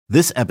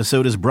This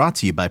episode is brought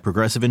to you by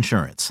Progressive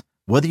Insurance.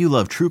 Whether you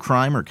love true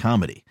crime or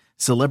comedy,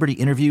 celebrity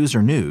interviews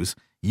or news,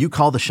 you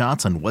call the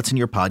shots on what's in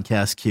your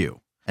podcast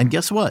queue. And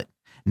guess what?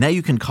 Now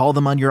you can call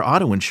them on your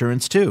auto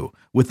insurance too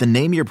with the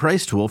Name Your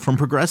Price tool from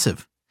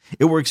Progressive.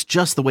 It works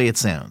just the way it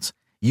sounds.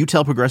 You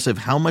tell Progressive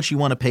how much you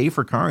want to pay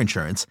for car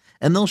insurance,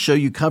 and they'll show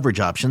you coverage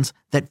options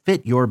that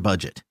fit your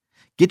budget.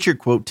 Get your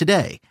quote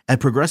today at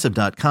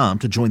Progressive.com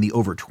to join the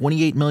over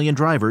 28 million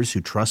drivers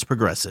who trust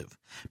Progressive.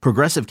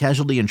 Progressive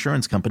Casualty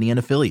Insurance Company and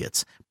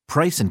Affiliates.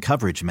 Price and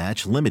coverage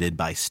match limited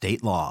by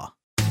state law.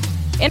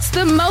 It's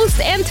the most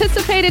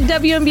anticipated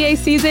WNBA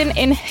season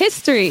in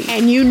history.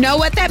 And you know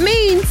what that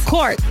means.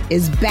 Court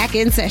is back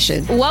in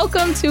session.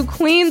 Welcome to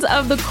Queens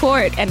of the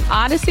Court, an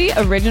Odyssey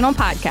original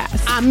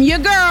podcast. I'm your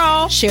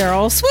girl,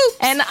 Cheryl Swoop.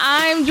 And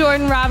I'm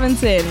Jordan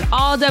Robinson.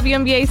 All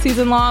WNBA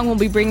season long, we'll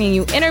be bringing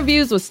you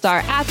interviews with star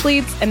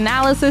athletes,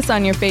 analysis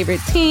on your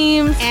favorite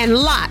teams, and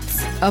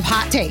lots of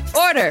hot takes.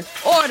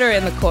 Order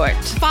in the court.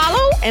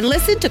 Follow and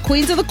listen to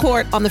Queens of the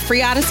Court on the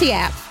free Odyssey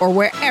app or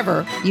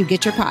wherever you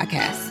get your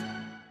podcasts.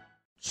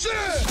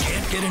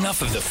 Can't get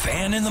enough of the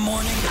Fan in the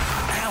morning?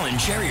 Al and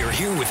Jerry are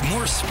here with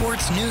more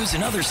sports news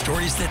and other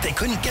stories that they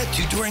couldn't get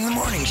to during the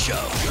morning show.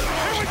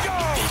 Here we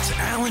go! It's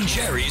Al and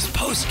Jerry's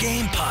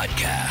post-game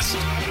podcast.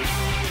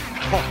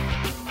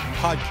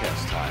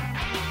 Podcast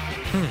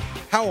time.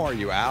 How are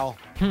you, Al?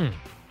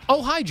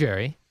 Oh, hi,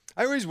 Jerry.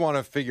 I always want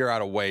to figure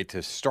out a way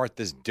to start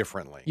this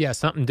differently. Yeah,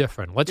 something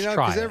different. Let's try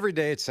because it. every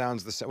day it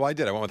sounds the same. Well, I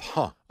did. I went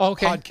with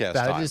Okay, podcast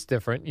that time. is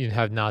different. You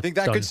have not Think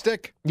that done... could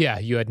stick? Yeah,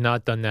 you had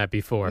not done that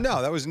before.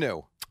 No, that was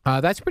new.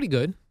 That's pretty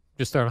good.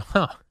 Just start,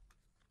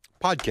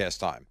 Podcast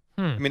time.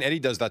 I mean, Eddie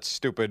does that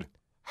stupid,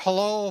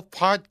 hello,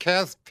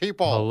 podcast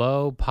people.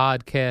 Hello,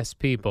 podcast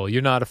people.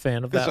 You're not a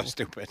fan of That's that? so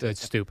stupid.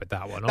 That's stupid,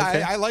 that one.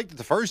 Okay. I liked it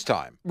the first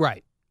time.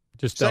 Right.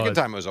 Just Second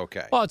time was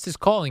okay. Well, it's his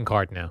calling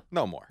card now.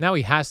 No more. Now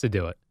he has to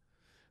do it.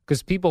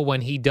 Because people,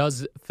 when he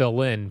does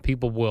fill in,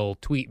 people will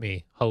tweet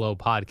me, hello,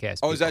 podcast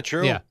people. Oh, is that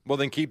true? Yeah. Well,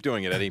 then keep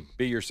doing it, Eddie.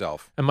 Be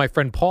yourself. And my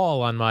friend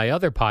Paul on my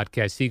other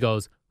podcast, he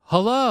goes,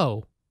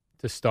 hello,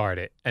 to start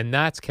it. And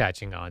that's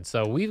catching on.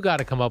 So we've got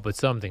to come up with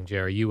something,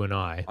 Jerry, you and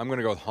I. I'm going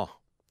to go with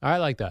I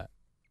like that.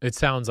 It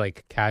sounds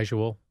like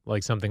casual,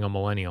 like something a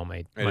millennial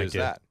might It do.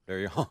 that. There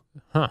you go.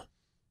 Huh.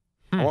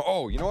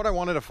 Oh, you know what I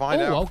wanted to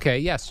find out? Oh, okay.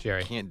 Yes,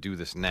 Jerry. I can't do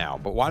this now,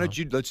 but why don't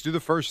you, let's do the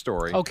first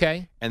story.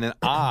 Okay. And then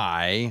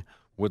I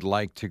would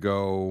like to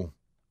go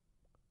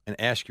and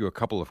ask you a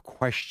couple of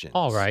questions.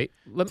 All right.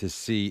 To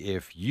see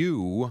if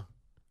you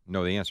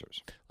know the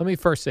answers. Let me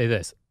first say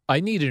this. I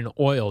need an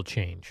oil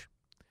change.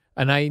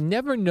 And I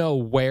never know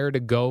where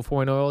to go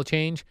for an oil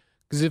change.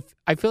 Because if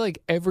I feel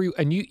like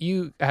and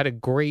you had a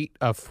great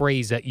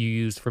phrase that you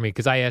used for me,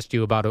 because I asked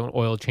you about an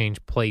oil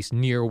change place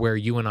near where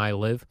you and I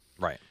live.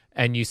 Right.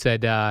 And you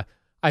said,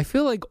 I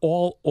feel like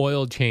all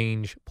oil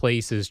change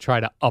places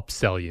try to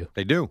upsell you.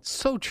 They do.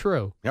 So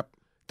true. Yep.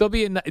 There'll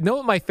be you know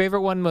what my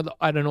favorite one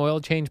at an oil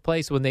change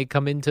place, when they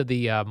come into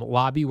the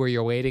lobby where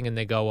you're waiting and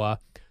they go,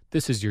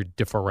 this is your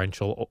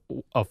differential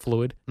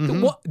fluid.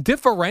 Mm-hmm. What?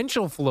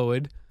 Differential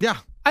fluid? Yeah.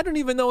 I don't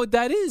even know what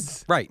that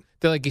is. Right.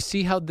 They're like, you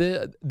see how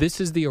this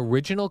is the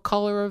original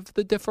color of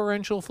the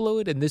differential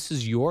fluid and this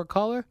is your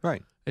color?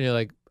 Right. And you're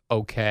like,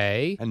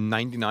 okay. And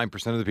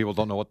 99% of the people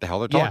don't know what the hell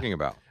they're talking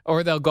about.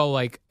 Or they'll go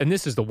like, and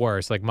this is the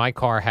worst, like my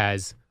car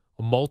has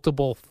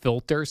multiple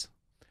filters.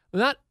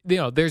 Not,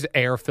 there's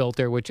air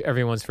filter, which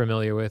everyone's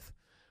familiar with,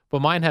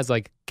 but mine has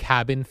like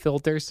cabin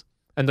filters.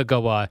 And they'll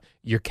go,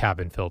 your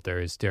cabin filter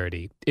is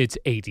dirty. It's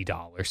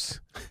 $80.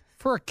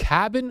 For a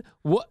cabin?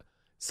 What?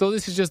 So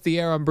this is just the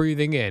air I'm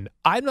breathing in.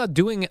 I'm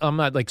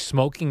not like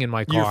smoking in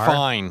my car. You're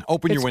fine.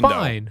 Open your window.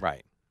 Fine.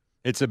 Right.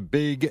 It's a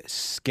big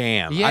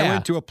scam. Yeah. I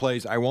went to a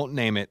place, I won't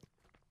name it,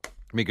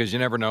 because you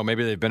never know.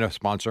 Maybe they've been a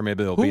sponsor.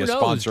 Maybe they'll be a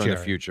sponsor in the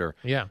future.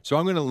 Yeah. So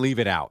I'm going to leave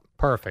it out.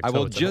 Perfect. I So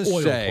will it's an just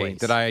oil say place.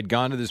 that I had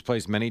gone to this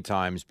place many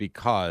times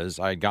because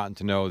I had gotten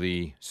to know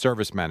the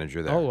service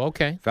manager there. Oh,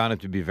 okay. Found him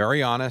to be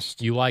very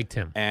honest. You liked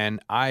him. And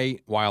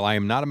while I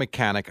am not a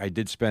mechanic, I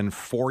did spend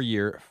 4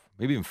 years,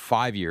 maybe even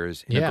 5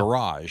 years in a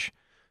garage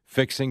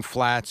fixing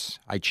flats.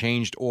 I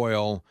changed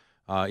oil,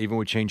 even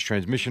would change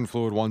transmission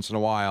fluid once in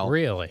a while.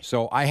 Really?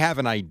 So I have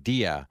an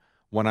idea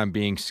when I'm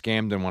being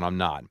scammed and when I'm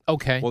not.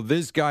 Okay. Well,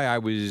 this guy I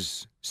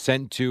was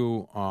sent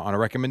to on a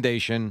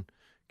recommendation,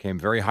 came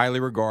very highly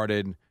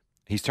regarded.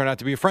 He's turned out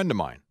to be a friend of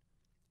mine.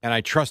 And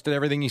I trusted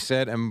everything he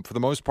said. And for the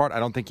most part, I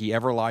don't think he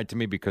ever lied to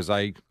me because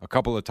I, a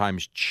couple of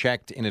times,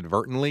 checked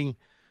inadvertently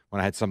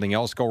when I had something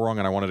else go wrong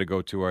and I wanted to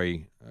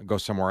go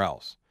somewhere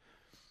else.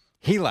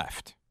 He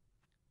left.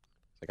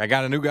 Like, I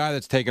got a new guy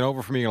that's taking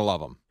over for me. You're going to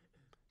love him.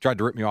 Tried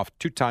to rip me off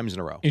 2 times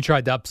in a row. He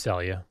tried to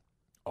upsell you.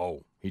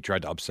 Oh, he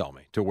tried to upsell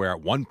me to where at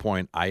one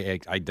point I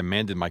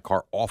demanded my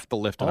car off the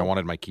lift and I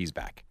wanted my keys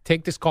back.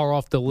 Take this car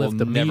off the lift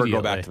We'll immediately.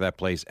 never go back to that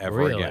place ever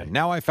Really? again.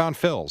 Now I found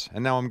Phil's,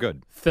 and now I'm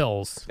good.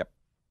 Phil's. Yep.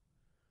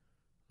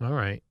 All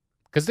right.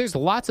 Because there's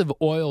lots of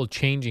oil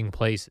changing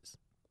places.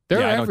 They're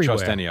I everywhere. don't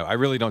trust any of. I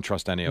really don't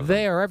trust any of them.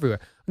 They are everywhere.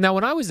 Now,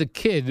 when I was a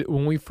kid,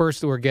 when we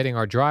first were getting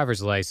our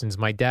driver's license,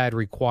 my dad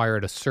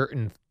required a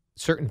certain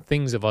certain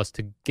things of us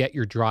to get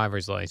your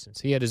driver's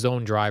license. He had his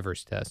own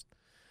driver's test.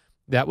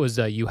 That was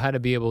you had to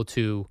be able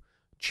to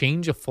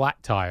change a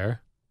flat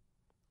tire,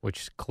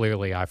 which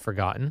clearly I've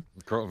forgotten.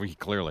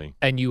 Clearly.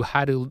 And you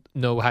had to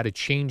know how to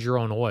change your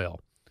own oil.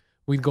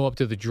 We'd go up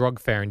to the drug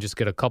fair and just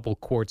get a couple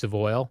quarts of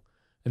oil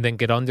and then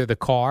get under the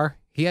car.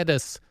 He had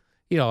us,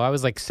 I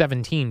was like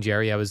 17,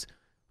 Jerry. I was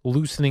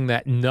loosening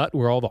that nut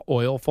where all the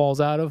oil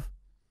falls out of.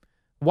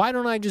 Why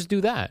don't I just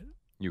do that?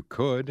 You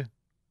could.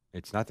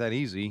 It's not that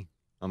easy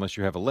unless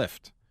you have a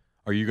lift.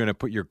 Are you going to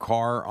put your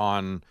car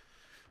on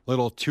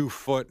little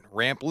 2-foot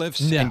ramp lifts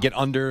and get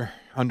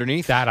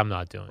underneath? That I'm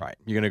not doing. Right.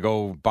 You're going to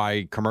go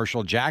buy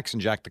commercial jacks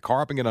and jack the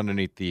car up and get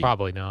underneath the...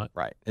 Probably not.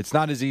 Right. It's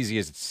not as easy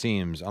as it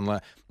seems. Now,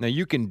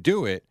 you can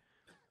do it,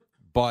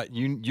 but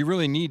you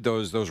really need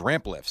those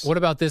ramp lifts. What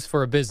about this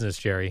for a business,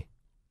 Jerry?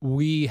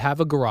 We have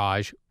a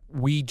garage.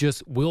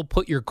 We'll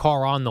put your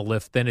car on the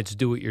lift, then it's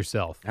do it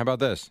yourself. How about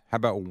this? How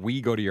about we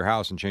go to your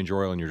house and change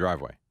your oil in your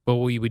driveway? But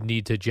we would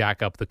need to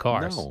jack up the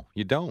cars. No,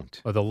 you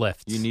don't. Or the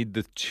lifts. You need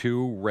the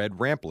 2 red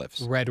ramp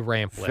lifts. Red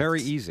ramp lifts.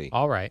 Very easy.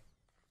 All right.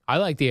 I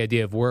like the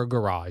idea of we're a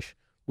garage.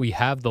 We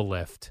have the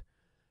lift,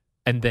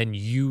 and then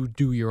you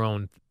do your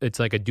own. It's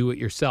like a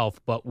do-it-yourself,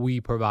 but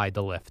we provide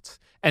the lifts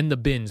and the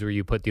bins where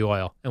you put the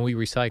oil, and we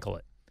recycle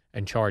it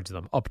and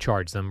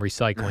upcharge them,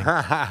 recycling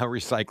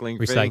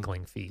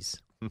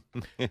fees.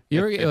 You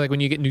ever, like when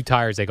you get new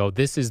tires, they go,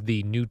 this is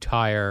the new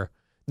tire.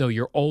 No,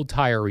 your old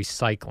tire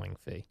recycling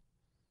fee.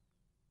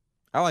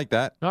 I like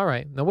that. All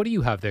right. Now, what do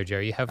you have there,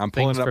 Jerry? You have I'm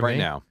things pulling it up for right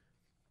me? now.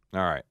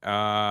 All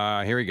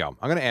right. Here we go.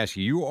 I'm going to ask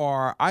you.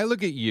 I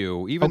look at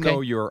you, even Okay. though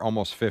you're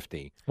almost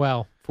 50.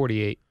 Well,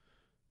 48.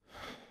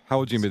 How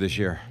old are you going to be this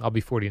year? I'll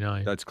be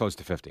 49. That's close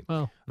to 50.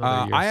 Well,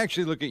 another year. I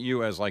actually look at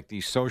you as like the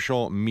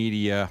social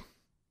media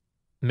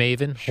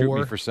Maven? Shoot me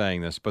Whore? for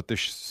saying this, but the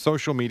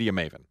social media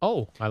maven.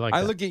 Oh, I like that.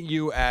 I look at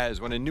you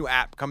as when a new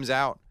app comes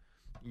out,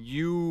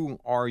 you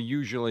are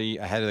usually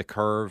ahead of the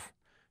curve.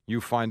 You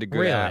find a good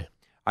Really? app.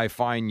 I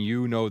find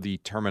you know the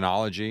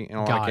terminology in a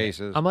lot of Got it.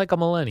 cases. I'm like a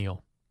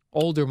millennial,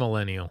 older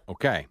millennial.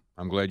 Okay.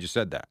 I'm glad you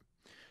said that.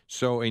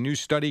 So a new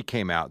study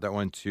came out that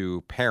went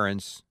to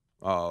parents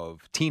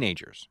of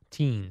teenagers.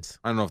 Teens.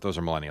 I don't know if those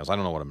are millennials. I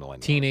don't know what a millennial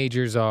is.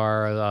 Teenagers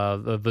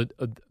are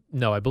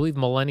no, I believe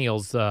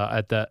millennials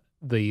at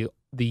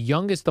the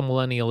youngest the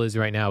millennial is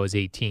right now is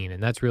 18,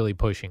 and that's really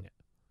pushing it.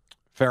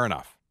 Fair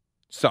enough.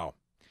 So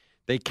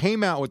they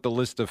came out with the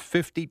list of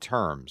 50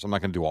 terms. I'm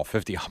not going to do all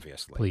 50,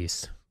 obviously.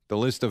 Please. The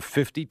list of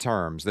 50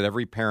 terms that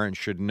every parent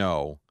should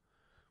know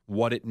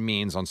what it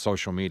means on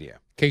social media.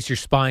 In case you're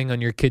spying on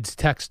your kids'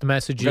 text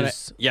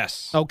messages.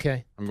 Yes.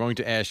 Okay. I'm going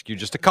to ask you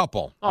just a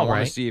couple. All I want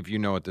right. to see if you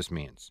know what this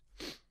means.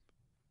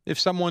 If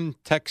someone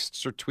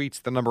texts or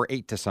tweets the number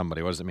 8 to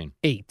somebody, what does it mean?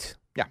 8.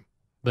 Yeah.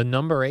 The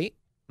number 8?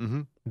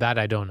 Mm-hmm. That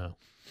I don't know.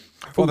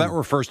 Well, that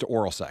refers to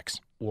oral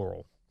sex.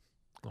 Oral.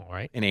 All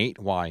right. An 8?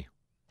 Why?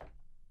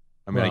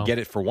 I mean, I Well, get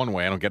it for one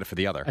way. I don't get it for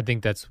the other. I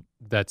think that's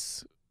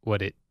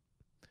what it.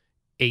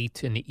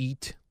 8 and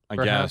eat. I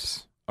perhaps.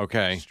 guess.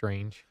 Okay.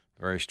 Strange.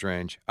 Very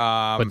strange.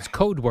 But it's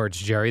code words,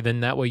 Jerry.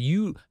 Then that way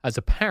you, as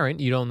a parent,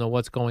 you don't know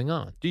what's going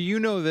on. Do you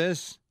know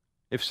this?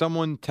 If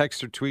someone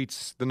texts or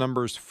tweets the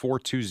numbers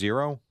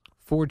 420,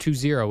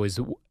 420 is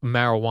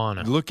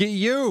marijuana. look at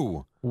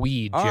you.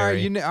 Weed, All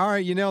Jerry.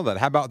 right, you nailed that.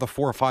 How about the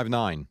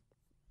 459?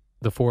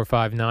 The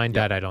 459,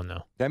 Yeah. that I don't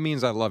know. That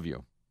means I love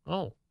you.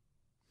 Oh.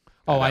 Yeah,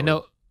 Oh, that I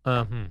know.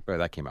 Boy,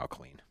 that came out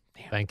clean.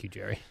 Damn. Thank you,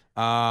 Jerry.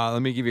 Let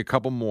me give you a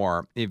couple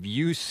more. If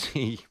you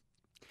see,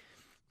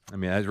 I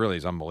mean, that really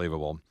is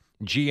unbelievable.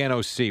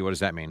 GNOC, what does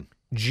that mean?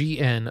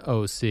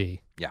 GNOC.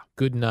 Yeah.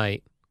 Good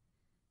night.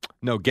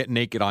 No, get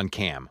naked on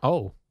cam.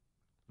 Oh,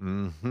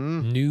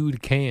 Mm-hmm.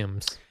 nude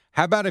cams.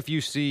 How about if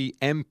you see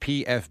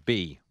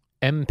MPFB?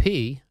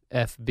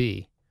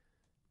 MPFB.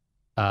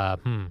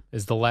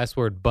 Is the last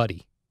word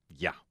buddy.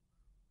 Yeah.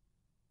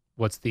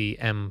 What's the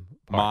M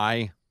part?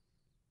 My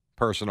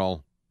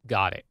personal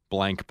Got it.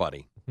 blank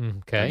buddy.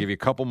 Okay. I'll give you a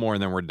couple more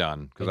and then we're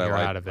done. Then I you're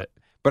like, out of it.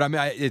 But I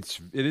mean, it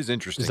is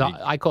interesting.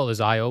 I call this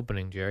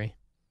eye-opening, Jerry.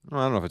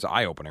 Well, I don't know if it's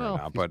eye-opening Well, or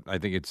not, but I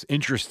think it's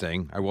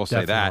interesting. I will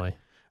say that. Definitely.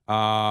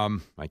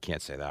 I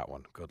can't say that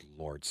one. Good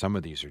Lord. Some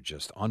of these are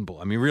just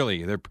unbelievable. I mean,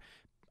 really,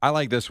 I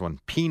like this one.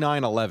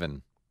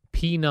 P911.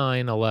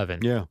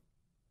 P911. Yeah.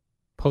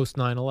 Post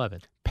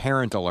 9/11.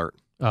 Parent alert.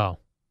 Oh,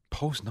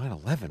 Post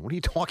 9/11. What are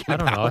you talking I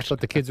don't about? know. I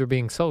thought the kids were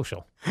being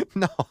social.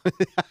 No.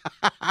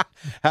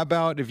 How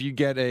about if you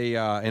get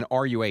an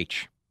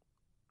RUH?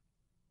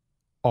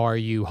 Are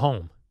you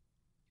home?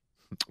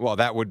 Well,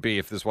 that would be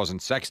if this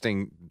wasn't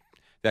sexting.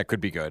 That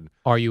could be good.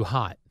 Are you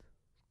hot?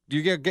 Do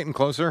you get getting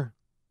closer?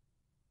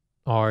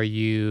 Are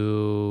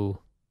you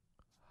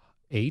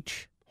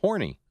H?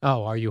 Horny.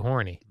 Oh, are you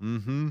horny?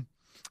 Mm-hmm.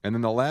 And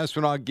then the last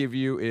one I'll give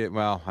you.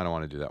 Well, I don't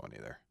want to do that one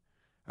either.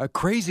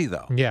 Crazy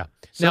though. Yeah.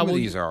 Some now, of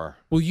these are.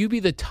 Will you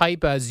be the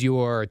type as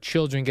your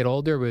children get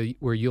older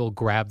where you'll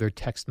grab their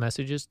text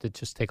messages to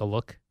just take a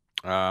look?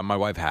 My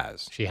wife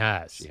has. She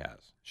has. She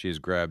has. She has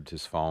grabbed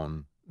his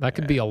phone. That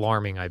could be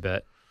alarming, I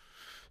bet.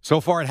 So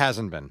far, it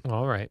hasn't been.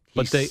 All right.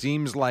 He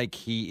seems like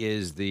he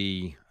is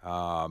the,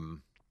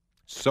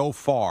 so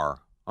far,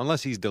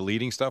 unless he's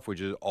deleting stuff,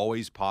 which is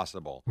always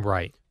possible.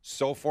 Right.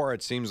 So far,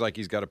 it seems like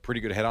he's got a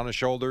pretty good head on his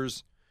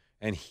shoulders,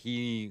 and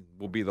he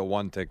will be the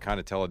one to kind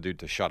of tell a dude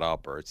to shut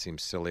up, or it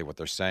seems silly what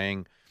they're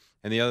saying.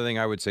 And the other thing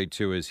I would say,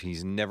 too, is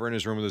he's never in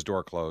his room with his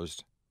door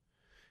closed.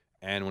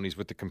 And when he's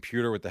with the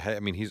computer, with the head, I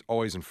mean, he's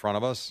always in front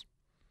of us.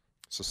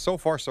 So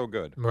far, so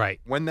good. Right.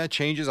 When that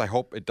changes, I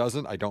hope it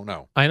doesn't. I don't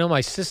know. I know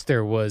my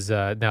sister was,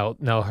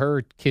 now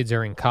her kids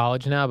are in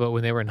college now, but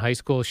when they were in high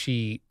school,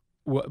 she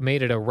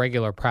made it a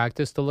regular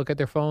practice to look at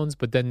their phones,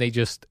 but then they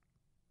just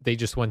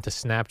went to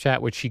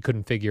Snapchat, which she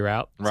couldn't figure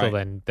out. Right. So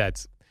then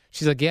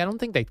she's like, yeah, I don't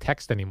think they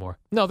text anymore.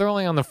 No, they're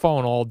only on the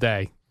phone all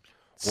day.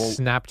 Well,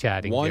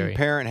 Snapchatting. One Jerry.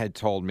 parent had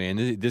told me,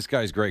 and this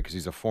guy's great because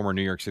he's a former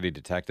New York City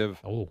detective.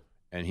 Oh.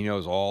 And he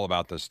knows all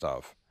about this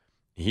stuff.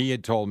 He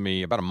had told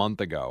me about a month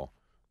ago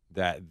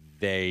that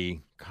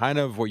they kind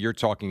of what you're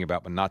talking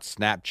about, but not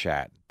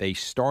Snapchat. They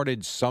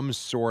started some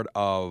sort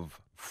of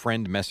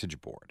friend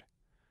message board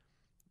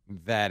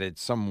that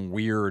it's some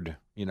weird,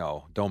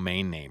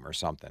 domain name or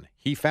something.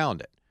 He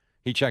found it.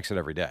 He checks it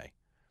every day.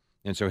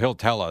 And so he'll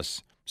tell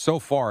us, so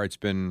far it's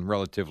been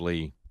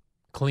relatively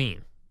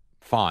clean.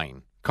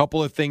 Fine.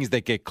 Couple of things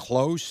that get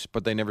close,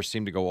 but they never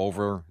seem to go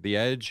over the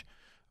edge.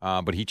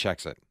 But he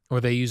checks it. Or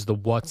they use the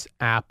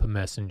WhatsApp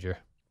messenger.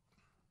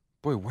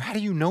 Boy, how do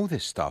you know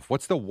this stuff?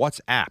 What's the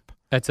WhatsApp?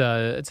 It's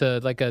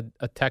like a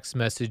text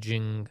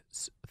messaging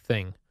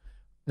thing.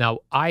 Now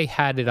I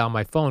had it on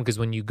my phone because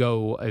when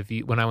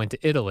when I went to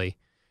Italy,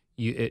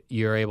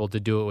 you're able to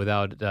do it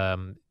without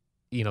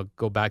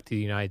go back to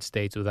the United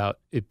States without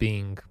it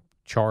being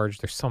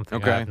charged or something.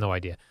 Okay. I have no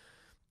idea.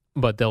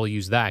 But they'll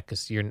use that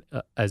because you're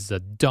as a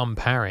dumb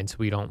parents,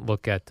 we don't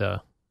look at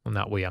I'm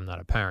not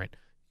a parent.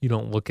 You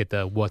don't look at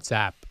the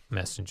WhatsApp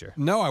messenger.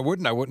 No, I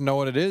wouldn't. I wouldn't know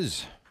what it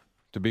is,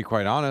 to be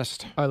quite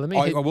honest. All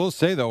right, I will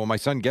say, though, when my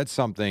son gets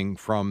something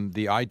from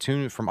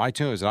iTunes,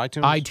 is it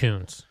iTunes?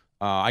 iTunes.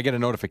 I get a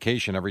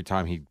notification every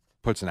time he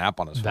puts an app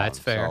on his phone. That's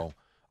fair. So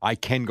I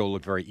can go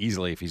look very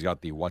easily if he's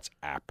got the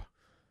WhatsApp.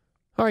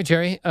 All right,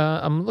 Jerry.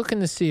 I'm looking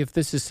to see if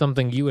this is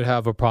something you would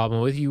have a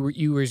problem with.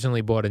 You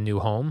recently bought a new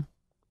home.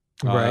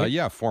 Right.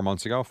 Yeah, 4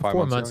 months ago.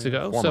 4 months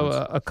ago. Yeah, 4 so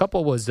months. A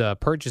couple was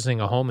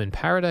purchasing a home in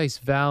Paradise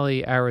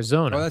Valley,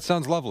 Arizona. Oh, that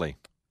sounds lovely.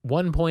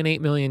 $1.8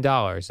 million.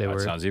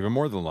 That sounds even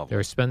more than lovely. They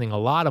were spending a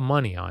lot of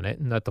money on it,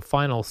 and at the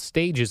final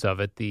stages of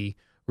it, the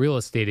real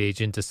estate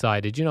agent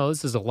decided,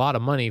 this is a lot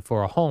of money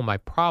for a home. I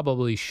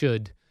probably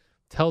should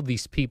tell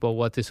these people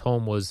what this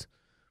home was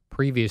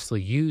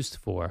previously used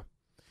for.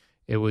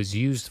 It was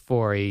used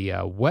for a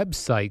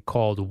website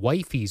called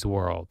Wifey's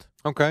World.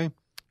 Okay.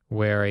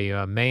 Where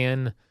a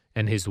man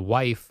and his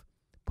wife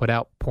put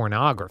out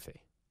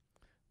pornography.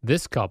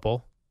 This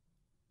couple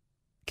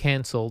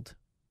canceled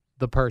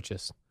the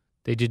purchase.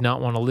 They did not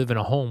want to live in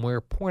a home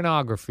where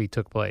pornography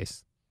took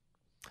place.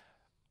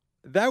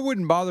 That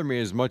wouldn't bother me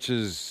as much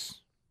as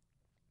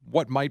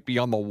what might be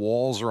on the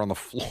walls or on the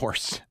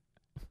floors.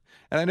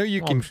 And I know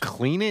you can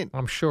clean it.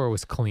 I'm sure it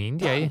was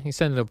cleaned. Yeah, he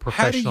sent it to a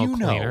professional How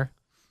do you cleaner. know?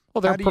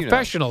 Well, they're How do you know?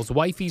 professionals.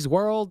 Wifey's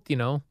World,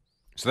 So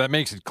that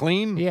makes it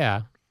clean?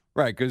 Yeah.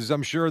 Right, because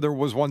I'm sure there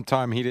was one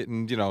time he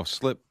didn't,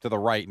 slip to the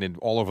right and it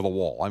all over the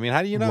wall. I mean,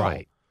 how do you know?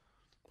 Right.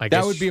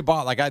 That would be a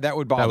that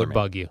would bother That would me.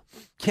 bug you.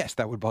 Yes,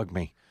 that would bug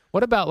me.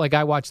 What about,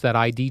 I watch that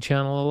ID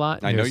channel a lot.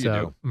 And I know there's, you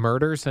do.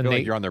 Murders. I And feel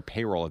like you're on their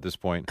payroll at this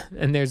point.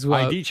 And there's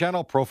ID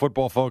channel, Pro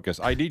Football Focus.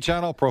 ID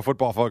channel, Pro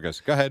Football Focus.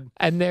 Go ahead.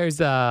 And there's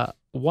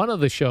one of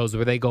the shows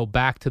where they go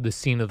back to the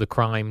scene of the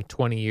crime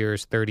 20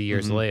 years, 30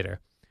 years later.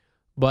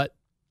 But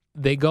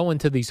they go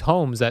into these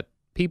homes that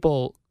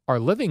people are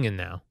living in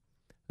now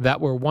that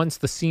were once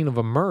the scene of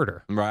a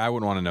murder. Right, I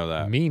wouldn't want to know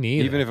that. Me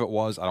neither. Even if it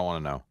was, I don't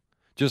want to know.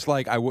 Just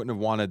like I wouldn't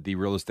have wanted the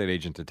real estate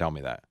agent to tell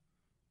me that.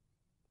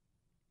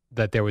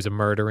 That there was a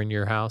murder in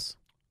your house?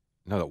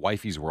 No, that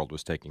Wifey's World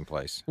was taking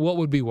place. What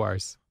would be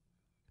worse?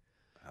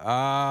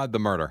 The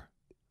murder.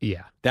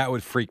 Yeah. That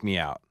would freak me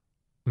out.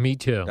 Me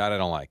too. That I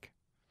don't like.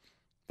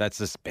 That's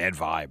just bad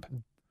vibe.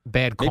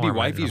 Bad karma. Maybe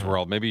Wifey's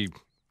World. Maybe,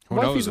 who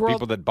knows, Wifey's the World-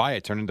 people that buy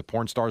it turn into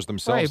porn stars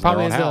themselves Right, in their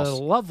probably own has house.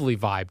 a lovely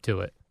vibe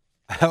to it.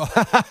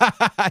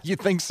 You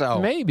think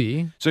so?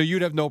 Maybe. So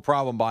you'd have no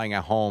problem buying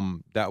a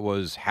home that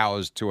was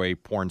housed to a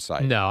porn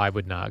site? No, I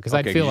would not. Because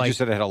Okay, I feel you like just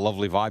said it had a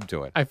lovely vibe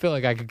to it. I feel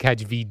like I could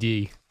catch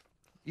VD.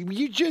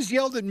 You just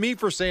yelled at me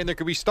for saying there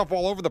could be stuff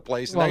all over the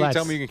place, and Well, now you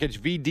tell that's- me you can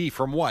catch VD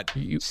from what?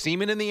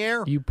 Semen in the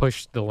air? You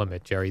pushed the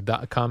limit, Jerry.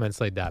 The comments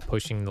like that,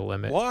 pushing the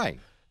limit. Why?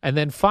 And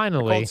then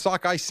finally, Called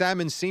sockeye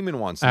salmon semen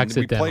once. And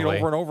we played Accidentally.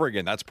 over and over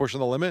again. That's pushing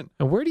the limit.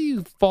 and where do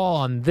you fall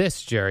on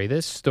this, Jerry?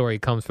 This story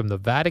comes from the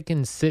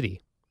Vatican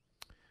City.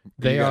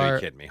 They You gotta are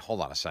be kidding me.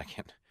 Hold on a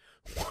second.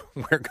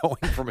 We're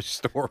going from a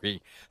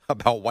story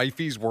about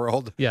Wifey's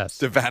World Yes.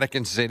 to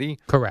Vatican City.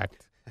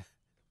 correct.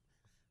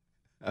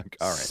 Okay,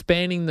 all right.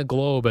 Spanning the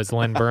globe, as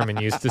Len Berman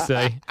used to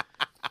say.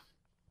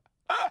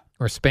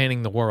 Or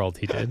spanning the world,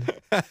 he did.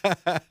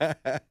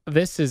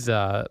 This is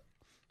the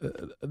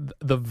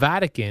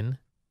Vatican.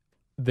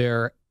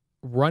 Their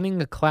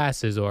running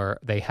classes, or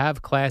they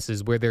have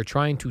classes where they're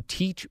trying to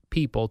teach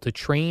people to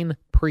train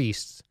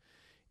priests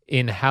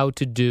in how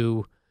to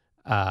do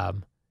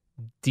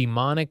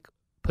demonic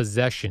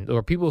possession,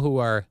 or people who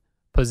are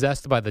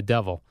possessed by the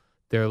devil.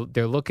 They're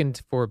looking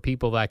for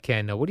people that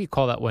can, what do you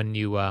call that when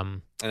you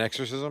An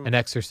exorcism? An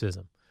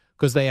exorcism,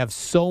 because they have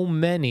so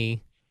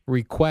many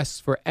requests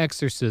for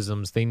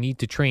exorcisms. They need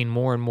to train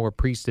more and more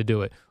priests to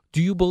do it.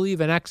 Do you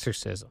believe in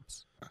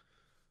exorcisms?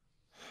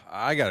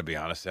 I got to be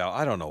honest, Al.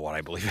 I don't know what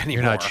I believe anymore.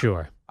 You're not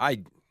sure. I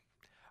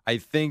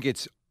think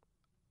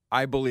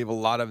I believe a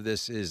lot of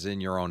this is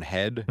in your own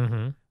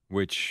head,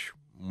 which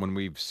when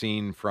we've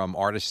seen from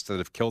artists that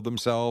have killed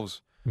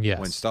themselves, Yes.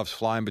 when stuff's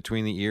flying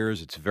between the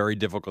ears, it's very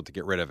difficult to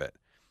get rid of it.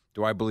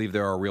 Do I believe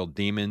there are real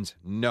demons?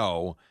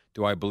 No.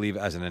 Do I believe,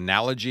 as an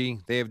analogy,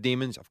 they have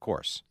demons? Of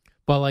course.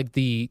 But like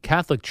the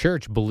Catholic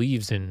Church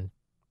believes in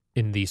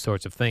these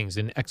sorts of things,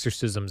 in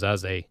exorcisms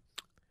as a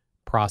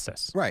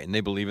process. Right, and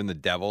they believe in the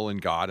devil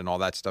and God and all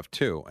that stuff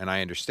too, and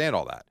I understand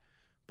all that.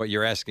 But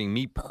you're asking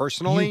me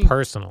personally? You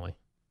personally.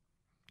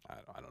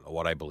 I don't know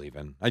what I believe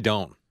in. I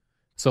don't.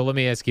 So let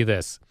me ask you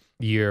this.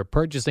 You're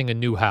purchasing a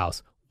new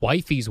house.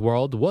 Wifey's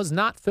World was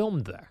not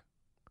filmed there.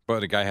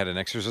 But a guy had an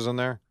exorcism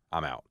there?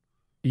 I'm out.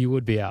 You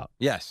would be out.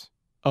 Yes.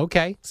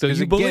 Okay, so you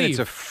Because believe. again, it's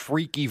a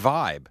freaky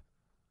vibe.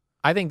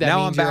 I think that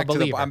now means I'm you're a back to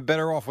believer. I'm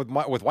better off with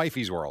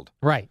Wifey's World.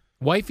 Right.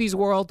 Wifey's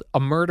World, a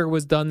murder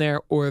was done there,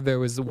 or there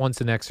was once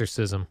an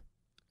exorcism.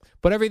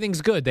 But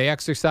everything's good. They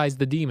exorcise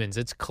the demons.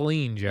 It's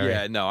clean, Jerry.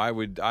 Yeah, no, I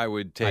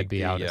would take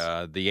be out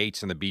the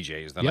 8s and the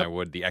BJs than Yep. I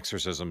would the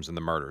exorcisms and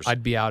the murders.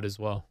 I'd be out as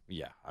well.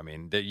 Yeah, I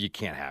mean, you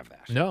can't have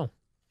that. No.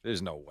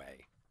 There's no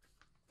way.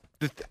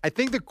 I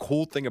think the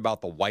cool thing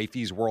about the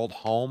Wifey's World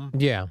home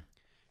Yeah.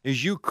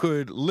 is you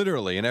could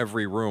literally in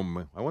every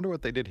room. I wonder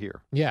what they did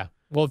here. Yeah.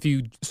 Well, if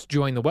you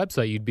join the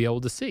website, you'd be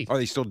able to see. Are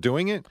they still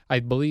doing it? I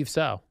believe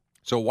so.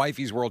 So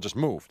Wifey's World just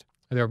moved.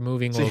 They're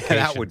moving See, locations.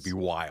 that would be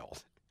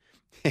wild.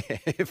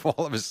 If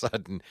all of a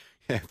sudden,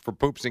 for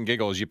poops and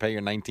giggles, you pay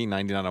your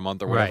 $19.99 a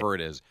month or whatever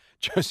it is,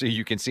 just so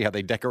you can see how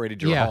they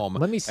decorated your Yeah, home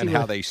let me see and what-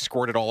 how they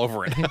squirted all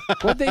over it.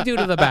 What'd they do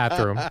to the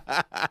bathroom?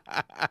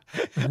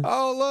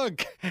 Oh,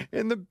 look,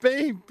 in the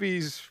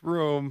baby's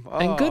room.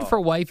 And good Oh. for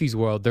Wifey's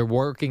World. They're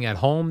working at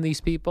home, these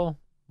people,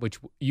 which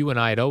you and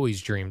I had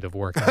always dreamed of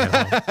working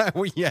at home.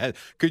 Well, yeah.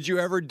 Could you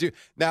ever do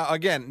now?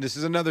 Again, this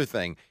is another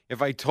thing.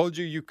 If I told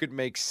you you could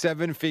make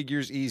 7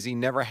 figures easy,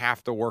 never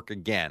have to work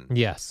again,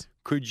 Yes.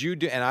 could you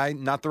do?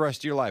 And not the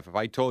rest of your life. If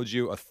I told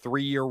you a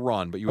 3-year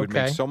run, but you would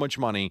Okay. make so much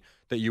money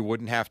that you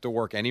wouldn't have to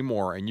work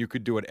anymore, and you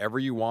could do whatever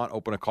you want,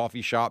 open a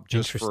coffee shop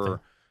just Interesting.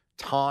 for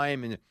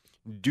time. And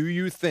do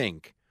you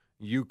think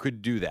you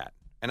could do that?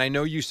 And I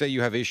know you say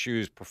you have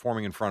issues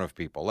performing in front of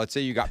people. Let's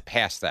say you got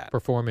past that.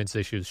 Performance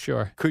issues,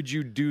 sure. Could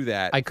you do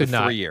that? I could for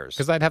not. 3 years?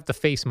 Because I'd have to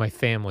face my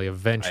family agree.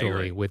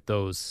 eventually with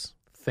those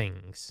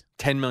things.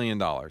 $10 million.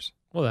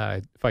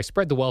 Well, if I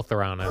spread the wealth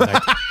around,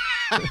 I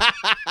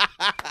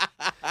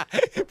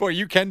Boy,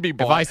 you can be if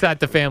bought. I sat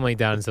the family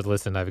down and said,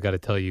 "Listen, I've got to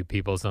tell you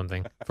people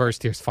something.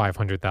 First, here's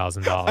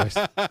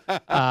 $500,000.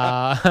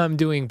 I'm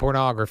doing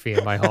pornography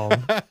in my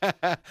home.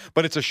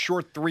 But it's a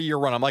short 3-year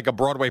run. I'm like a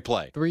Broadway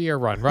play. 3-year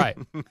run, right?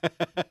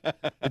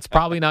 It's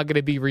probably not going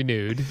to be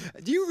renewed.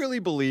 Do you really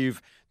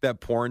believe that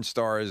porn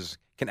stars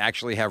can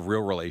actually have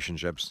real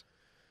relationships?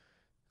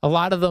 A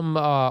lot of them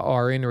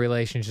are in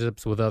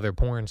relationships with other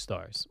porn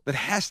stars. That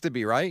has to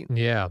be, right?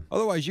 Yeah,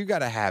 Otherwise, you got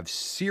to have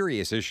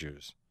serious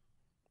issues.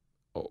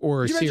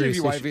 or Could you imagine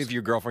serious if issues.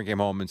 your girlfriend came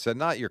home and said,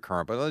 not your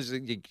current, but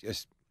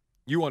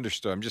you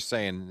understood. I'm just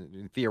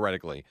saying,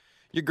 theoretically.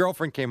 Your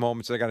girlfriend came home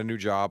and said, I got a new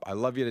job. I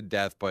love you to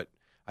death, but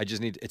I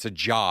just it's a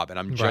job, and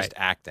I'm just Right.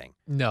 acting.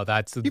 No,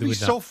 that's You'd be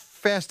so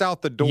fast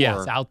out the door.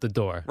 Yes, out the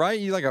door. Right?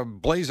 You like a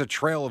blaze a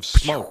trail of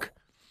smoke.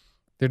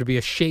 There'd be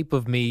a shape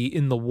of me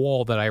in the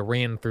wall that I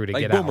ran through to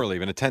Like get Boomer out.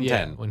 leaving a 10-10.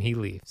 Yeah, when he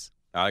leaves.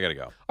 I got to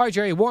go. All right,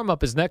 Jerry, warm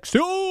up is next.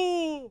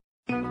 Oh!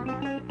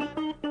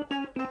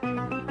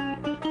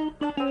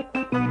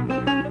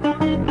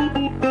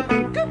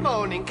 Good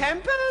morning,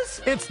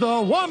 campers. It's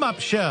the warm-up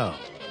show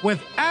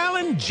with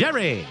Alan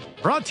Jerry.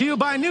 Brought to you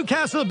by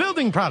Newcastle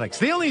Building Products,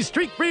 the only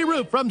streak-free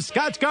roof from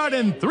Scotchgard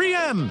and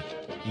 3M.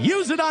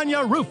 Use it on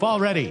your roof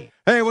already.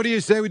 Hey, what do you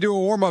say we do a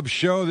warm-up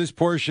show? This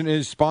portion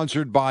is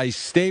sponsored by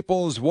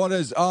Staples. What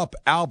is up,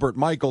 Albert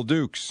Michael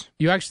Dukes?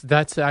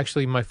 That's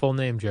actually my full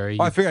name, Jerry.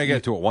 I figured I'd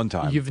get to it one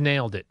time. You've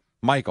nailed it.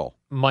 Michael.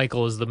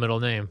 Michael is the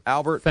middle name.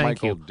 Albert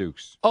Thank Michael you.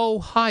 Dukes. Oh,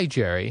 hi,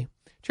 Jerry.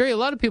 Jerry, a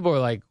lot of people are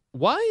like,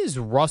 why is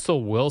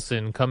Russell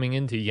Wilson coming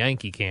into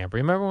Yankee camp?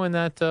 Remember when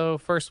that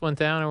first went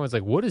down? Everyone's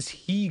like, what is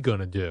he going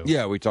to do?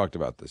 Yeah, we talked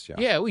about this, yeah.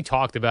 Yeah, we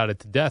talked about it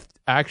to death,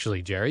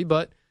 actually, Jerry,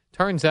 but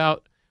turns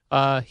out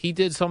he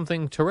did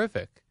something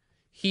terrific.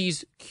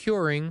 He's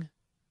curing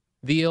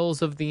the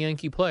ills of the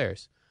Yankee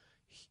players.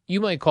 You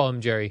might call him,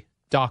 Jerry,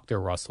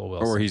 Dr. Russell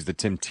Wilson. Or he's the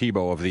Tim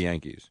Tebow of the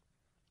Yankees.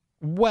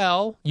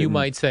 Well, you Didn't-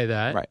 might say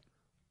that. Right.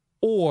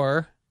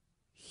 Or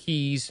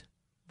he's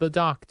the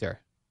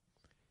doctor.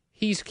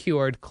 He's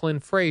cured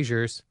Clint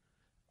Frazier's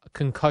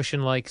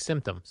concussion-like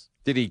symptoms.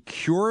 Did he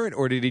cure it,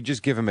 or did he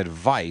just give him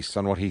advice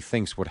on what he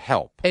thinks would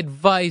help?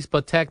 Advice,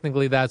 but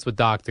technically that's what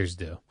doctors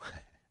do.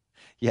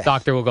 Yes.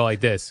 Doctor will go like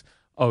this.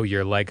 Oh,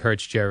 your leg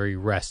hurts, Jerry.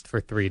 Rest for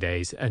 3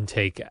 days and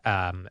take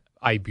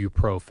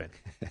ibuprofen.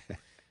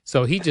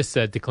 So he just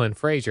said to Clint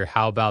Frazier,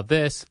 how about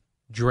this?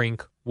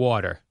 Drink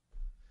water.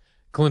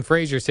 Clint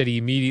Frazier said he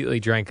immediately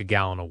drank a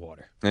gallon of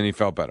water. And he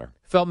felt better.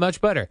 Felt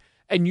much better.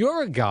 And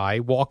you're a guy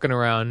walking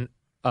around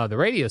the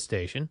radio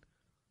station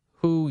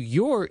who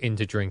you're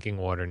into drinking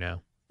water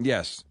now.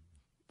 Yes,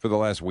 for the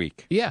last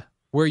week. Yeah,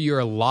 where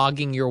you're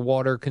logging your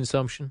water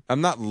consumption.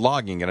 I'm not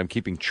logging it. I'm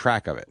keeping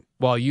track of it.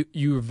 Well,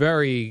 you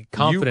very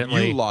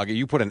confidently. You log it.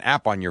 You put an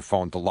app on your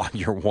phone to log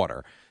your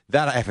water.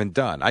 That I haven't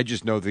done. I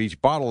just know that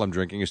each bottle I'm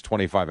drinking is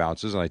 25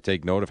 ounces, and I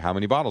take note of how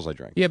many bottles I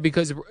drink. Yeah,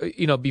 because,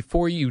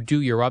 before you do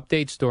your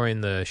updates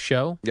during the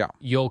show, Yeah.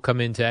 You'll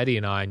come into Eddie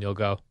and I, and you'll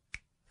go,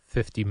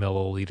 50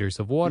 milliliters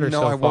of water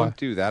No, so I far. won't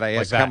do that. I Like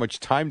ask that. how much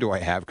time do I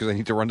have because I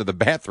need to run to the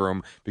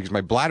bathroom because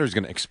my bladder's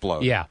going to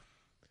explode. Yeah.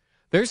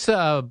 There's,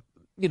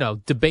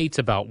 debates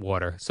about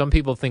water. Some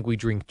people think we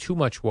drink too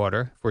much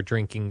water if we're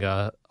drinking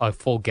a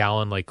full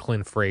gallon like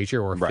Clint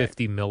Frazier or Right.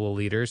 50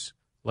 milliliters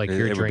like It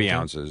you're would drinking. be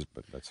ounces,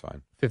 but that's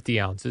fine.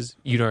 50 ounces.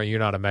 You're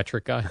not a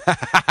metric guy?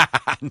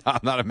 No, I'm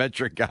not a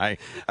metric guy.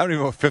 I don't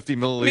even know what 50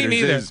 milliliters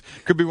neither. is.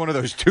 Could be one of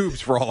those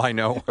tubes for all I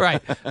know.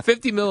 Right.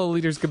 50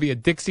 milliliters could be a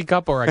Dixie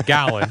cup or a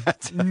gallon.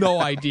 No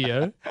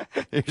idea.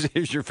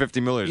 Here's your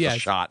 50 milliliters, Yes. a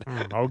shot.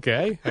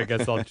 Okay. I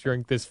guess I'll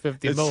drink this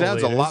 50 It milliliters.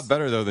 sounds a lot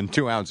better, though, than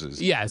 2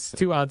 ounces. Yes,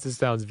 2 ounces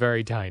sounds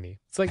very tiny.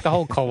 It's like the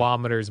whole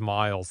kilometers,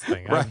 miles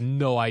thing. I have Right.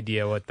 no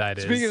idea what that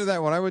is. Speaking of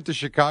that, when I went to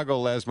Chicago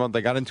last month,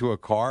 I got into a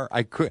car.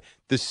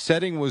 The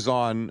setting was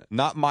on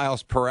not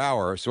miles per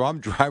hour, so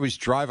I was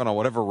driving on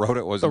whatever road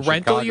it was. The in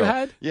rental Chicago. you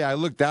had? Yeah, I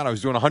looked down. I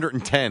was doing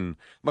 110. I'm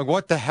like,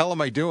 what the hell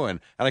am I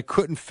doing? And I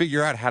couldn't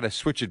figure out how to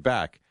switch it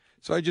back,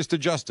 so I just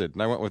adjusted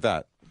and I went with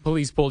that.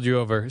 Police pulled you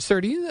over.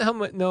 Sir, do you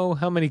know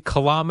how many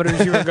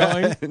kilometers you were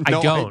going? No I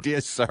don't.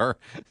 idea, sir.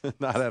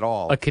 Not at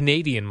all. A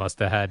Canadian must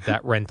have had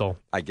that rental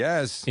I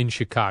guess. in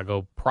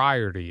Chicago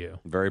prior to you.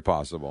 Very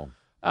possible.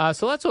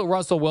 So that's what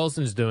Russell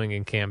Wilson's doing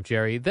in camp,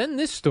 Jerry. Then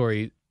this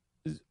story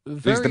is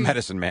very... He's the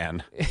medicine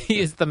man. He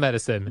is the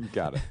medicine.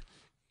 Got it.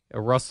 A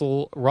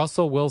Russell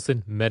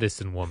Wilson,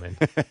 medicine woman.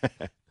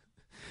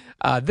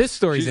 This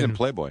story's She's in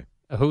Playboy.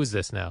 Who is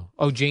this now?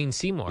 Oh, Jane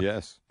Seymour.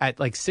 Yes. At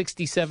like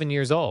 67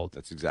 years old.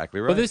 That's exactly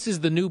right. But this is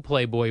the new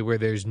Playboy where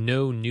there's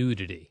no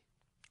nudity.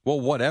 Well,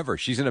 whatever.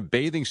 She's in a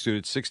bathing suit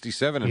at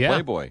 67 in Yeah.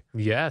 Playboy.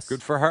 Yes.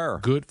 Good for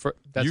her.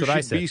 That's you what should I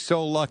said. be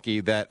so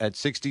lucky that at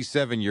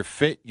 67 you're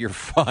fit, you're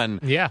fun,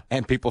 Yeah.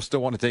 and people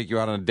still want to take you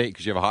out on a date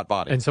because you have a hot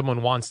body. And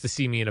someone wants to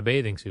see me in a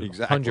bathing suit.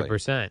 Exactly.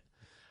 100%.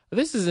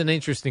 This is an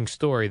interesting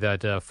story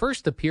that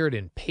first appeared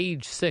in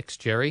Page 6,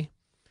 Jerry.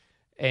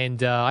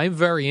 And I'm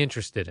very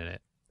interested in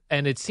it.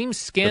 And it seems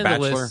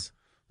scandalous.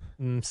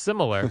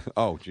 Similar.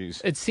 Oh,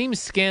 geez. It seems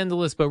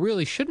scandalous, but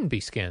really shouldn't be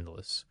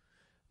scandalous.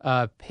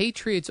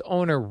 Patriots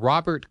owner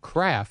Robert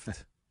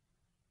Kraft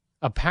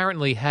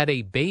apparently had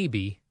a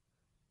baby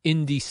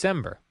in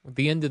December, at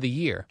the end of the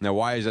year. Now,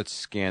 why is that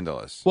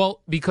scandalous?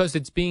 Well, because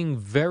it's been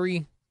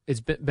very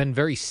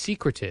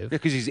secretive.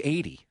 Because he's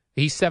 80.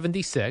 He's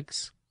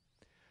 76,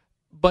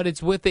 but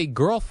it's with a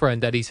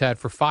girlfriend that he's had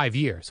for 5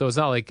 years. So it's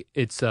not like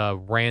it's a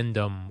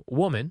random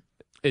woman.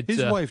 It's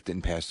His wife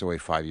didn't pass away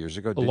 5 years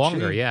ago, did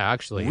longer, she? yeah,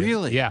 actually.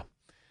 Really? Yeah.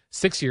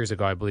 6 years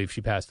ago, I believe she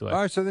passed away.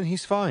 All right, so then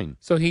he's fine.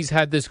 So he's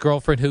had this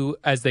girlfriend who,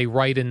 as they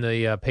write in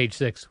the Page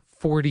 6,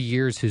 40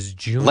 years his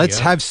junior. Let's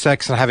have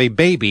sex and have a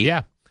baby.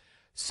 Yeah.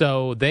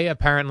 So they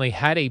apparently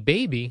had a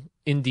baby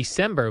in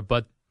December,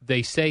 but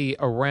they say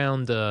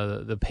around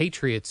the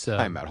Patriots.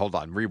 Time out. Hold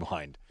on.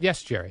 Rewind.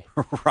 Yes, Jerry.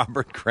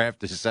 Robert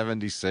Kraft is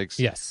 76.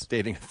 Yes.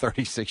 Dating a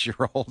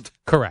 36-year-old.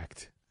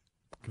 Correct.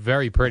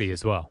 Very pretty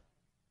as well.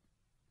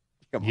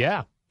 Come on.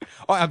 Yeah.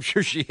 Oh, I'm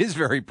sure she is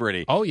very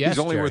pretty. Oh, yes, He's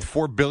only Jerry. worth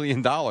 $4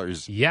 billion.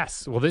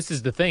 Yes. Well, this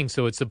is the thing.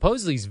 So it's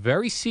supposedly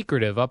very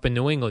secretive up in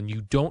New England.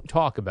 You don't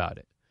talk about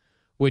it,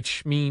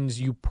 which means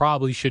you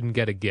probably shouldn't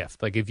get a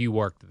gift, like if you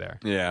worked there.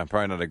 Yeah,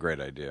 probably not a great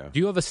idea. Do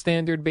you have a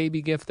standard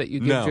baby gift that you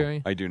give, No,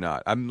 Jerry? I do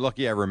not. I'm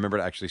lucky I remember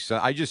to actually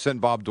send. I just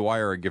sent Bob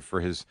Dwyer a gift for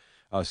his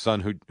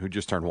son who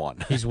just turned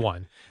 1. He's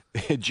 1.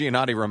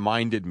 Giannotti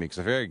reminded me, because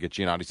I figured I'd get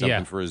Giannotti something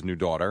Yeah. for his new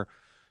daughter.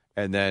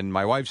 And then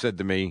my wife said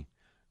to me,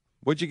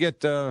 what'd you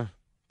get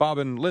Bob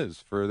and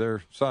Liz for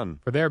their son?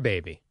 For their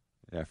baby.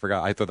 Yeah, I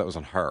forgot. I thought that was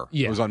on her.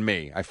 Yeah. It was on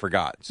me. I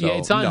forgot. So, Yeah,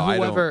 it's on no, I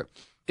don't- whoever.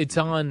 It's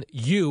on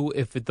you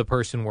if the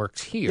person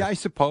works here. Yeah, I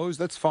suppose.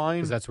 That's fine.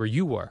 because that's where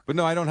you work. But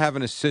no, I don't have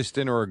an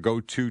assistant or a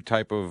go-to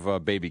type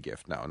of baby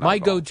gift. No, not My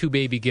at all. go-to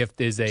baby gift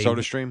is a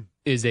SodaStream?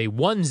 is a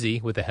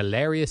onesie with a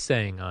hilarious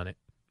saying on it.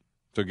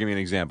 So give me an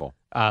example.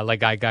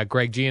 Like I got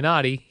Greg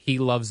Giannotti. He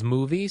loves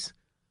movies.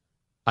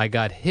 I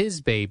got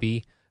his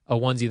baby a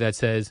onesie that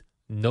says,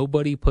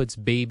 "Nobody puts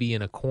baby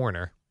in a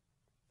corner,"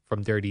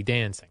 from Dirty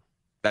Dancing.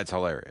 That's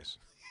hilarious.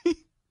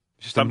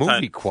 Just a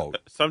movie quote.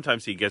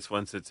 Sometimes he ges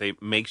ones that say,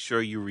 "Make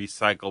sure you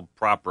recycle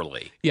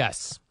properly."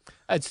 Yes.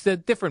 It's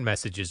different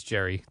messages,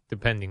 Jerry,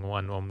 depending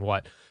on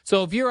what.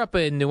 So if you're up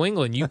in New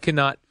England, you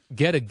cannot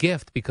get a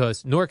gift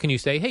because, nor can you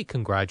say, hey,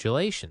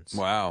 congratulations.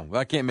 Wow,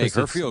 that can't make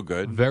her feel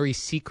good. Very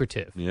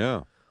secretive.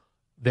 Yeah.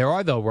 There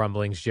are, though,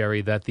 rumblings,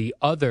 Jerry, that the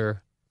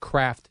other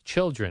Kraft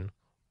children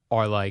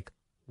are like,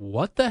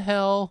 what the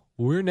hell?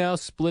 We're now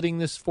splitting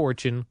this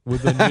fortune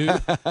with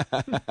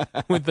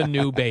a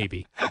new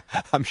baby.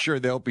 I'm sure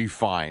they'll be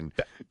fine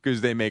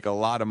because they make a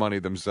lot of money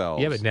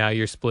themselves. Yeah, but now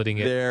you're splitting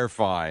it. They're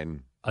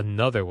fine.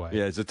 Another way.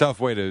 Yeah, it's a tough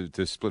way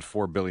to split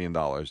 $4 billion.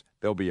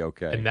 They'll be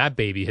okay. And that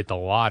baby hit the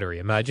lottery.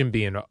 Imagine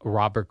being a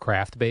Robert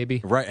Kraft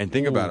baby. Right, and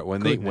think about it.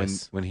 When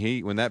goodness.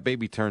 when that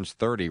baby turns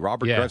 30,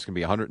 Robert Kraft's going to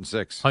be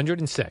 106.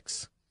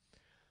 106.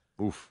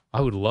 Oof. I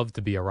would love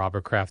to be a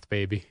Robert Kraft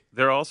baby.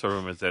 There are also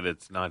rumors that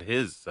it's not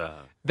his.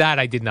 That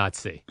I did not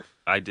see.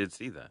 I did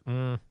see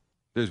that.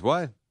 There's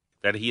what?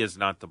 That he is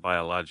not the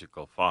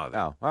biological father.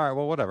 Oh, all right,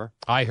 well, whatever.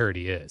 I heard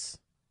he is.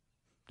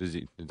 Is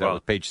that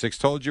what Page 6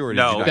 told you, or did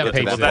no, you not get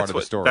to that part of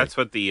the story? That's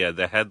what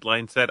the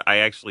headline said. I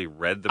actually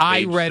read the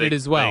Page 6 it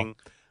as well. thing,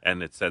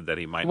 and it said that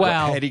he might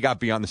well, Eddie got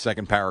beyond the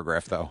second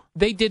paragraph, though.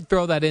 They did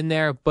throw that in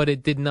there, but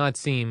it did not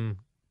seem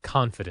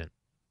confident.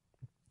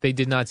 They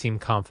did not seem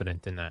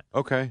confident in that.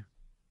 Okay.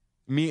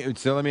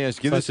 So let me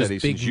ask you this, Eddie,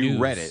 since you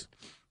read it,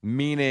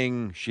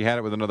 meaning she had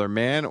it with another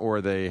man, or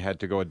they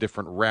had to go a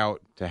different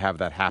route to have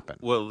that happen?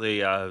 Well,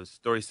 the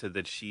story said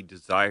that she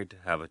desired to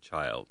have a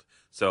child.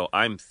 So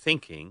I'm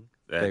thinking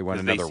that they went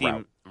another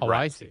route. Oh,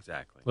 right, I see.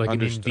 Exactly. Like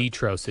Understood. an in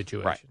vitro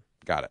situation. Right.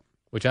 Got it.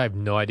 Which I have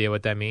no idea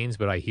what that means,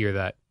 but I hear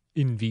that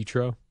in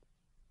vitro.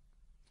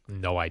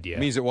 No idea. It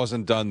means it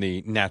wasn't done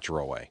the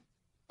natural way.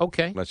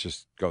 Okay. Let's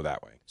just go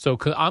that way. So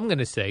I'm going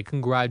to say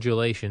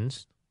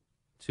congratulations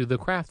to the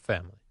Kraft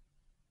family.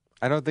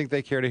 I don't think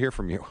they care to hear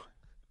from you.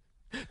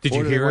 Did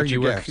you hear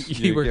you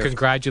were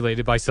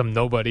congratulated by some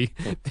nobody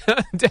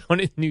down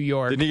in New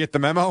York? Didn't he get the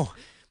memo?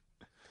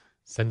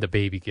 Send a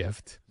baby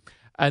gift.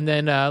 And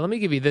then let me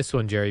give you this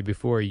one, Jerry,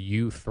 before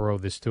you throw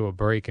this to a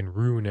break and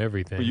ruin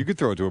everything. Well, you could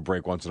throw it to a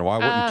break once in a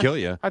while. It wouldn't kill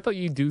you. I thought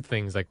you do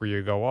things like where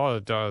you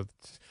go,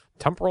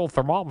 temporal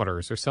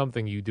thermometers or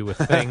something. You do a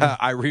thing.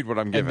 I read what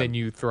I'm given. And then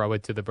you throw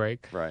it to the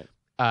break. Right.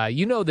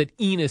 You know that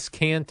Enes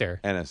Kanter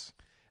Ennis.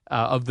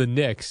 Of the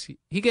Knicks,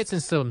 he gets in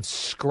some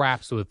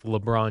scraps with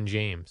LeBron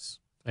James.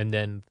 And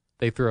then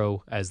they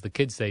throw, as the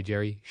kids say,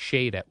 Jerry,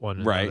 shade at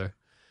one another.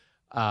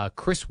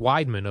 Chris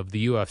Weidman of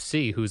the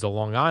UFC, who's a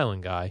Long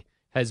Island guy,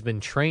 has been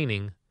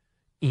training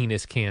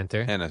Enes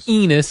Kanter.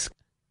 Enes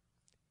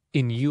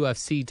in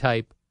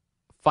UFC-type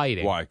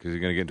fighting. Why? Because you're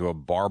going to get into a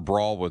bar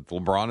brawl with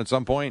LeBron at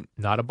some point?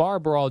 Not a bar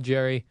brawl,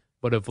 Jerry,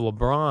 but if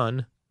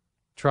LeBron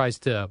tries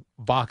to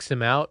box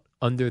him out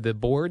under the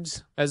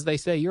boards, as they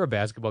say, you're a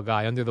basketball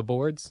guy, under the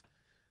boards,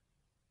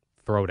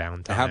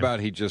 throwdown time. How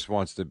about he just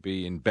wants to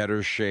be in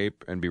better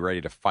shape and be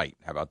ready to fight?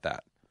 How about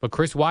that? But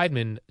Chris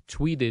Weidman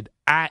tweeted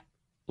at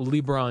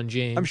LeBron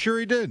James. I'm sure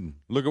he did.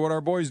 Look at what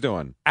our boy's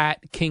doing.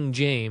 At King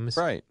James.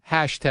 Right.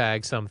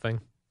 Hashtag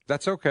something.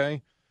 That's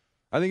okay.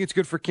 I think it's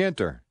good for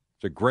Kanter.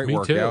 It's a great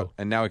workout,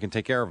 and now he can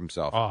take care of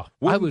himself. Oh,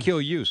 Wouldn't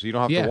kill you, so you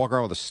don't have to walk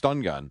around with a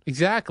stun gun.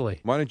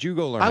 Exactly. Why don't you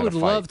go learn how to fight? I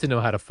would love to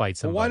know how to fight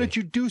somebody. Well, why don't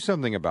you do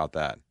something about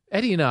that?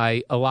 Eddie and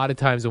I, a lot of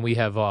times when we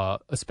have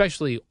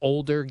especially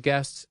older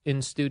guests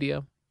in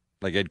studio.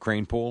 Like Ed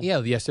Kranepool? Yeah,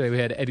 yesterday we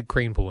had Ed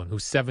Kranepool,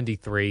 who's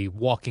 73,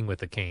 walking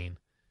with a cane.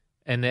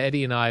 And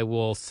Eddie and I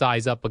will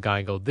size up a guy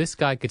and go, this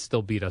guy could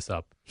still beat us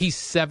up. He's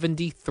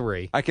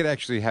 73. I could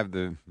actually have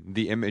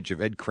the image of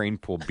Ed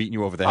Kranepool beating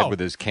you over the head with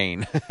his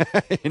cane.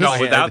 No,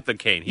 without the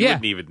cane. He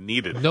wouldn't even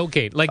need it. No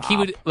cane. Like he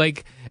would,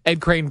 like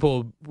Ed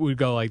Kranepool would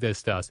go like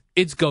this to us.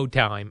 It's go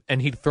time.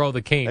 And he'd throw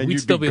the cane. And We'd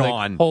you'd still be be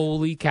gone. like,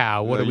 holy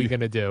cow, what are we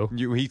going to do?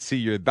 He'd see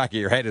your back of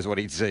your head is what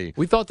he'd see.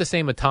 We thought the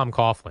same of Tom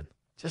Coughlin.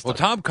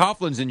 Tom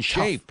Coughlin's in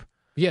shape.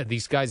 Yeah,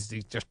 these guys, they're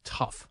just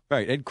tough.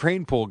 Right. Ed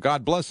Kranepool,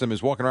 God bless him,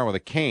 is walking around with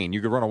a cane.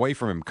 You could run away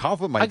from him.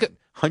 Coughlin might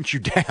hunt you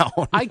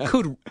down. I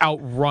could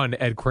outrun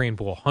Ed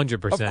Kranepool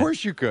 100%. Of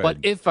course you could. But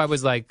if I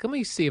was like, let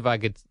me see if I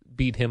could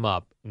beat him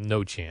up,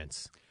 no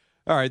chance.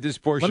 All right, this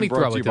portion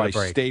brought to you by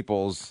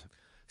Staples.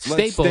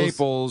 Let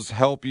Staples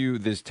help you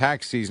this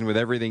tax season with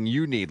everything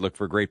you need. Look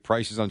for great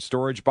prices on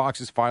storage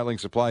boxes, filing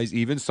supplies,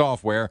 even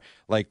software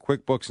like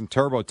QuickBooks and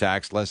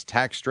TurboTax. Less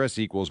tax stress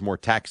equals more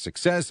tax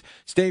success.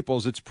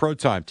 Staples, it's pro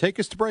time. Take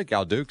us to break,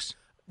 Al Dukes.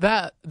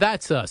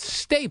 That's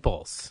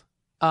Staples.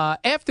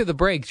 After the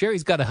break,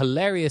 Jerry's got a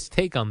hilarious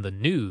take on the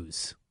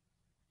news.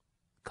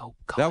 Go.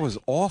 That was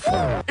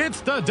awful.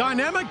 It's the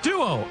dynamic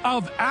duo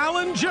of Al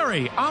and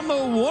Jerry on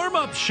the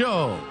warm-up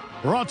show.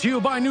 Brought to you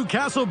by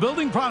Newcastle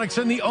Building Products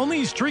and the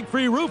only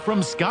streak-free roof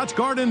from Scotch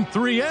Garden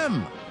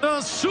 3M. The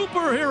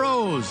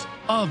superheroes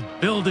of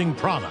building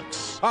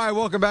products. All right,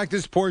 welcome back.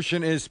 This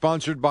portion is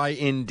sponsored by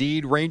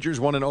Indeed. Rangers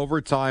won in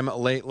overtime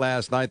late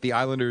last night. The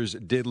Islanders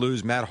did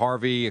lose Matt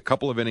Harvey a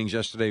couple of innings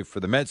yesterday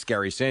for the Mets.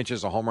 Gary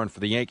Sanchez, a home run for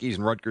the Yankees,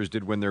 and Rutgers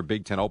did win their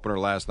Big Ten opener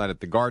last night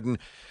at the Garden.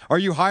 Are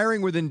you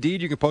hiring with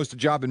Indeed? You can post a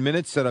job in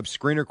minutes, set up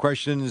screener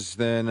questions,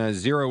 then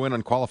zero in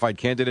on qualified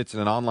candidates in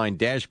an online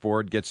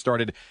dashboard. Get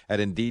started at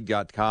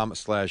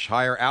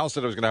Indeed.com/hire. Al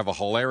said I was going to have a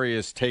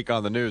hilarious take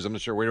on the news. I'm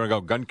not sure. Where do you want to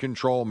go? Gun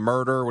control,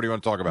 murder? What do you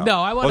want to talk about? No,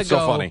 I want What's to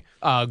go so funny?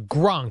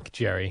 Gronk,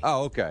 Jerry.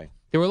 Oh, okay.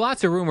 There were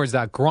lots of rumors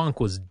that Gronk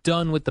was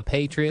done with the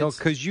Patriots.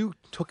 Because you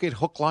took it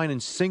hook, line,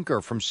 and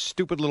sinker from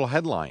stupid little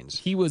headlines.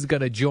 He was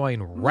going to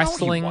join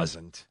wrestling No, he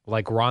wasn't.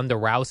 like Ronda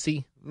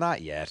Rousey.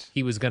 Not yet.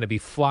 He was going to be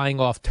flying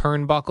off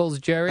turnbuckles,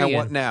 Jerry. And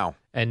what now?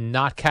 And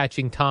not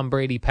catching Tom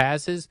Brady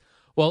passes.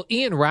 Well,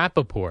 Ian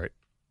Rappaport,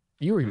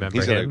 you remember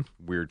He's him. had a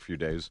weird few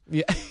days.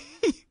 Yeah.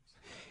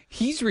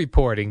 He's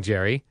reporting,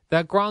 Jerry,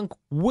 that Gronk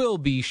will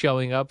be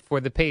showing up for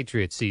the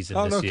Patriots season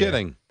Oh, this no year.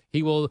 kidding.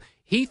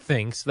 He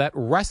thinks that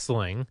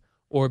wrestling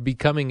or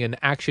becoming an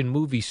action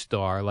movie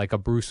star like a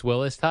Bruce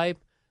Willis type,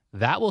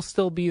 that will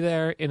still be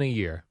there in a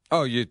year.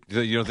 Oh, you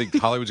don't think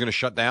Hollywood's going to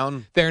shut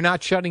down? They're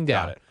not shutting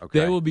down. Got it. Okay.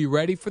 They will be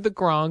ready for the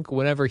Gronk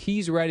whenever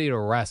he's ready to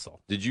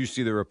wrestle. Did you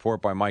see the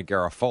report by Mike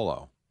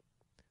Garafolo?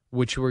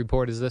 Which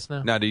report is this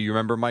now? Now, do you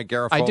remember Mike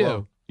Garafolo? I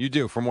do. You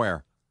do? From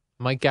where?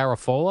 Mike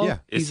Garafolo? Yeah.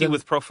 Is he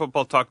with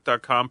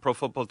ProFootballTalk.com?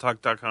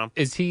 ProFootballTalk.com?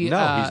 Is he?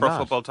 No, he's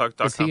not.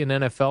 ProFootballTalk.com. Is he an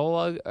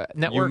NFL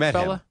network met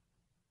fella? him.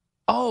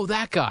 Oh,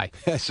 that guy.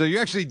 So you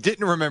actually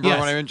didn't remember Yes.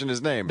 when I mentioned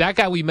his name. That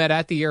guy we met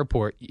at the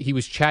airport. He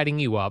was chatting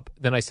you up.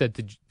 Then I said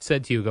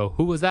to you, "Go,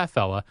 who was that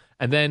fella?"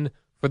 And then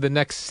for the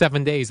next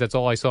 7 days, that's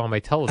all I saw on my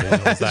television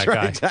was That's that right,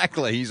 guy.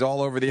 exactly. He's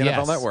all over the NFL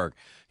Yes. Network.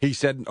 He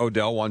said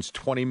Odell wants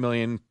 $20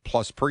 million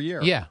plus per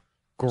year. Yeah,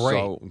 great.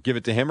 So give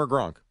it to him or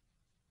Gronk.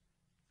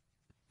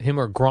 Him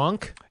or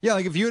Gronk? Yeah,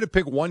 like if you had to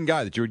pick one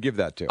guy that you would give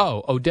that to.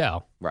 Oh,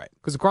 Odell. Right.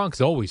 Because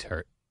Gronk's always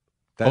hurt.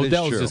 That is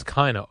Odell's true. just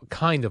kind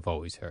of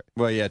always hurt.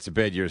 Well, yeah, it's a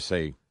bad year to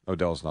say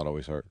Odell's not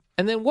always hurt.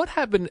 And then what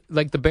happened?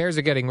 Like the Bears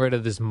are getting rid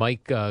of this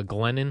Mike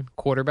Glennon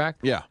quarterback.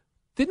 Yeah.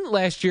 Didn't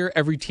last year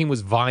every team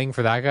was vying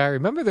for that guy?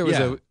 Remember there was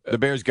The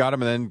Bears got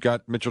him and then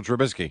got Mitchell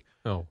Trubisky.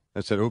 Oh.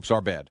 That said, oops,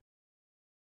 our bad.